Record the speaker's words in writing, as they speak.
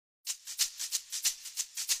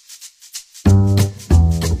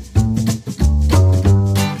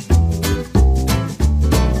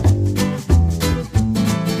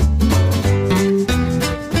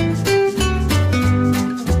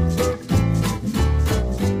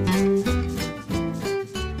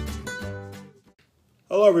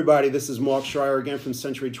Hello, everybody. This is Mark Schreier again from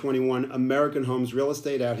Century 21 American Homes Real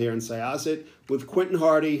Estate out here in Syosset with Quentin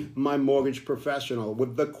Hardy, my mortgage professional,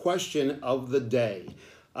 with the question of the day.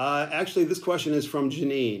 Actually, this question is from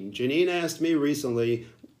Janine. Janine asked me recently,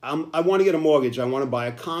 I want to get a mortgage. I want to buy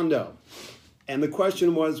a condo. And the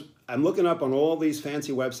question was, I'm looking up on all these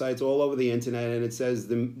fancy websites all over the internet, and it says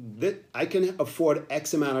that I can afford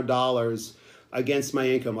X amount of dollars against my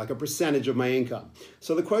income, like a percentage of my income.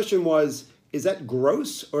 So the question was, is that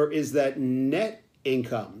gross or is that net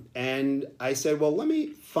income? And I said, well, let me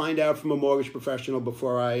find out from a mortgage professional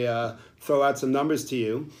before I throw out some numbers to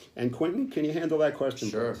you. And Quentin, can you handle that question?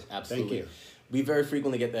 Sure, please? absolutely. Thank you. We very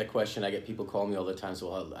frequently get that question. I get people call me all the time.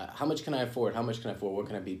 So how much can I afford? How much can I afford? What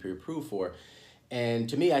can I be pre-approved for? And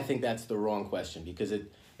to me, I think that's the wrong question, because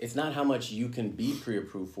it's not how much you can be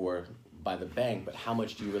pre-approved for by the bank, but how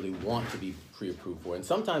much do you really want to be pre-approved for? And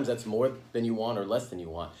sometimes that's more than you want or less than you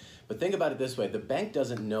want. But think about it this way. The bank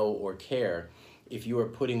doesn't know or care if you are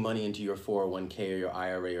putting money into your 401k or your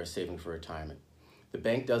IRA or saving for retirement. The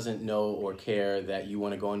bank doesn't know or care that you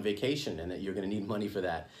want to go on vacation and that you're going to need money for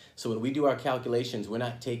that. So when we do our calculations, we're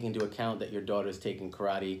not taking into account that your daughter's taking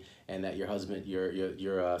karate and that your husband,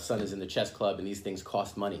 your son is in the chess club, and these things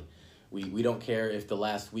cost money. We don't care if the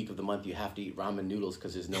last week of the month you have to eat ramen noodles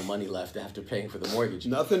because there's no money left after paying for the mortgage.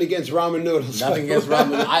 Nothing against ramen noodles. Nothing against ramen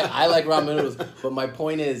noodles. I like ramen noodles. But my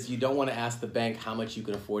point is, you don't want to ask the bank how much you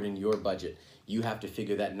can afford in your budget. You have to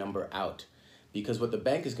figure that number out. Because what the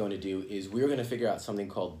bank is going to do is we're going to figure out something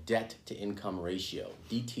called debt to income ratio,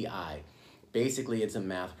 DTI. Basically, it's a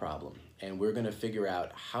math problem. And we're going to figure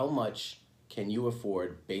out how much can you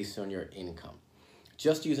afford based on your income.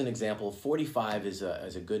 Just to use an example, 45 is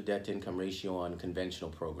a good debt to income ratio on conventional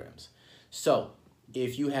programs. So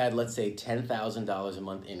if you had, let's say, $10,000 a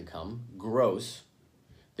month income gross,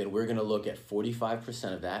 then we're going to look at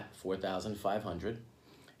 45% of that, $4,500,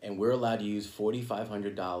 and we're allowed to use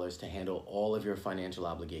 $4,500 to handle all of your financial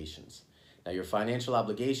obligations. Now, your financial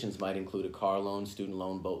obligations might include a car loan, student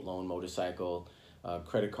loan, boat loan, motorcycle,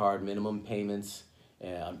 credit card, minimum payments,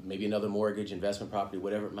 maybe another mortgage, investment property,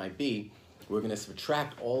 whatever it might be. We're going to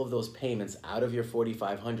subtract all of those payments out of your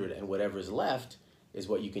 $4,500, and whatever's left is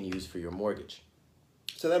what you can use for your mortgage.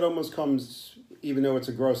 So that almost comes, even though it's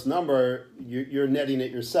a gross number, you're netting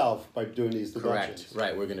it yourself by doing these deductions. Correct.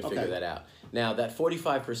 Right. We're going to figure that out. Now, that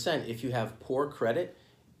 45%, if you have poor credit,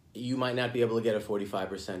 you might not be able to get a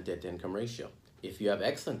 45% debt to income ratio. If you have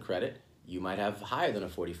excellent credit, you might have higher than a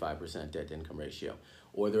 45% debt to income ratio.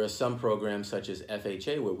 Or there are some programs such as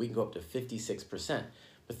FHA where we can go up to 56%.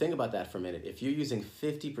 But think about that for a minute. If you're using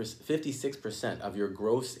 56% of your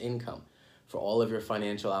gross income for all of your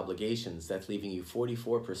financial obligations, that's leaving you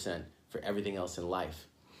 44% for everything else in life.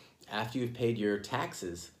 After you've paid your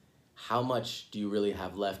taxes, how much do you really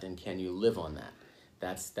have left, and can you live on that?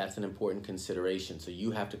 That's an important consideration. So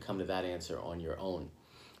you have to come to that answer on your own.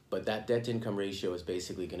 But that debt to income ratio is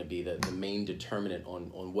basically going to be the main determinant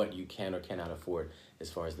on what you can or cannot afford as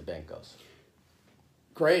far as the bank goes.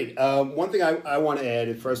 Great. One thing I want to add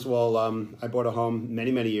is, first of all, I bought a home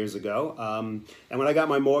many, many years ago. And when I got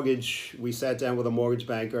my mortgage, we sat down with a mortgage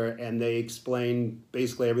banker, and they explained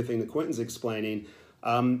basically everything that Quentin's explaining.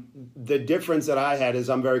 The difference that I had is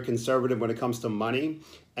I'm very conservative when it comes to money.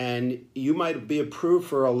 And you might be approved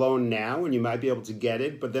for a loan now, and you might be able to get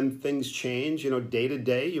it, but then things change, day to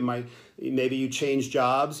day. Maybe you change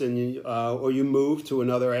jobs, and or you move to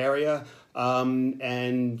another area.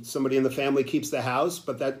 And somebody in the family keeps the house,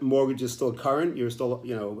 but that mortgage is still current. You're still,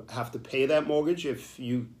 have to pay that mortgage if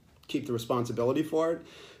you keep the responsibility for it.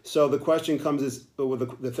 So the question comes is,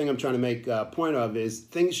 the thing I'm trying to make a point of is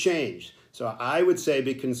things change. So I would say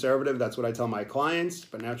be conservative. That's what I tell my clients,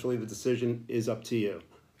 but naturally the decision is up to you.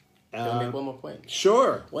 Can I make one more point?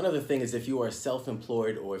 Sure. One other thing is, if you are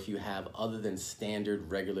self-employed or if you have other than standard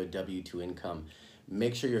regular W-2 income,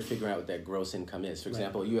 make sure you're figuring out what that gross income is. For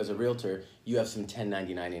example, you as a realtor, you have some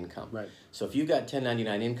 1099 income. Right. So if you've got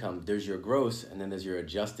 1099 income, there's your gross, and then there's your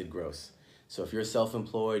adjusted gross. So if you're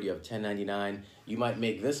self-employed, you have 1099, you might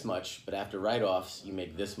make this much, but after write-offs, you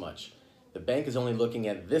make this much. The bank is only looking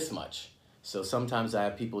at this much. So sometimes I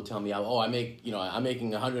have people tell me, oh, I'm making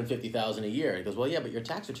 $150,000 a year. He goes, well, yeah, but your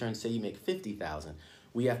tax returns say you make $50,000.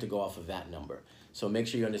 We have to go off of that number. So make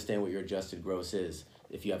sure you understand what your adjusted gross is.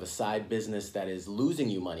 If you have a side business that is losing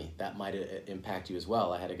you money, that might impact you as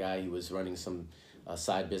well. I had a guy who was running some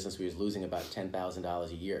side business where he was losing about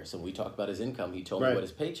 $10,000 a year. So when we talked about his income, he told me what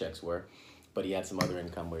his paychecks were, but he had some other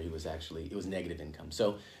income where it was negative income.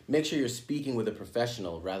 So make sure you're speaking with a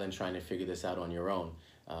professional rather than trying to figure this out on your own.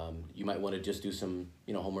 You might want to just do some,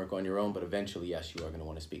 homework on your own, but eventually, yes, you are going to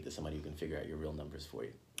want to speak to somebody who can figure out your real numbers for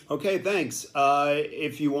you. Okay, thanks.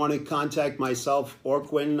 If you want to contact myself or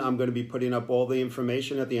Quinn, I'm going to be putting up all the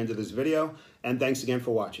information at the end of this video. And thanks again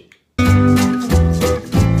for watching.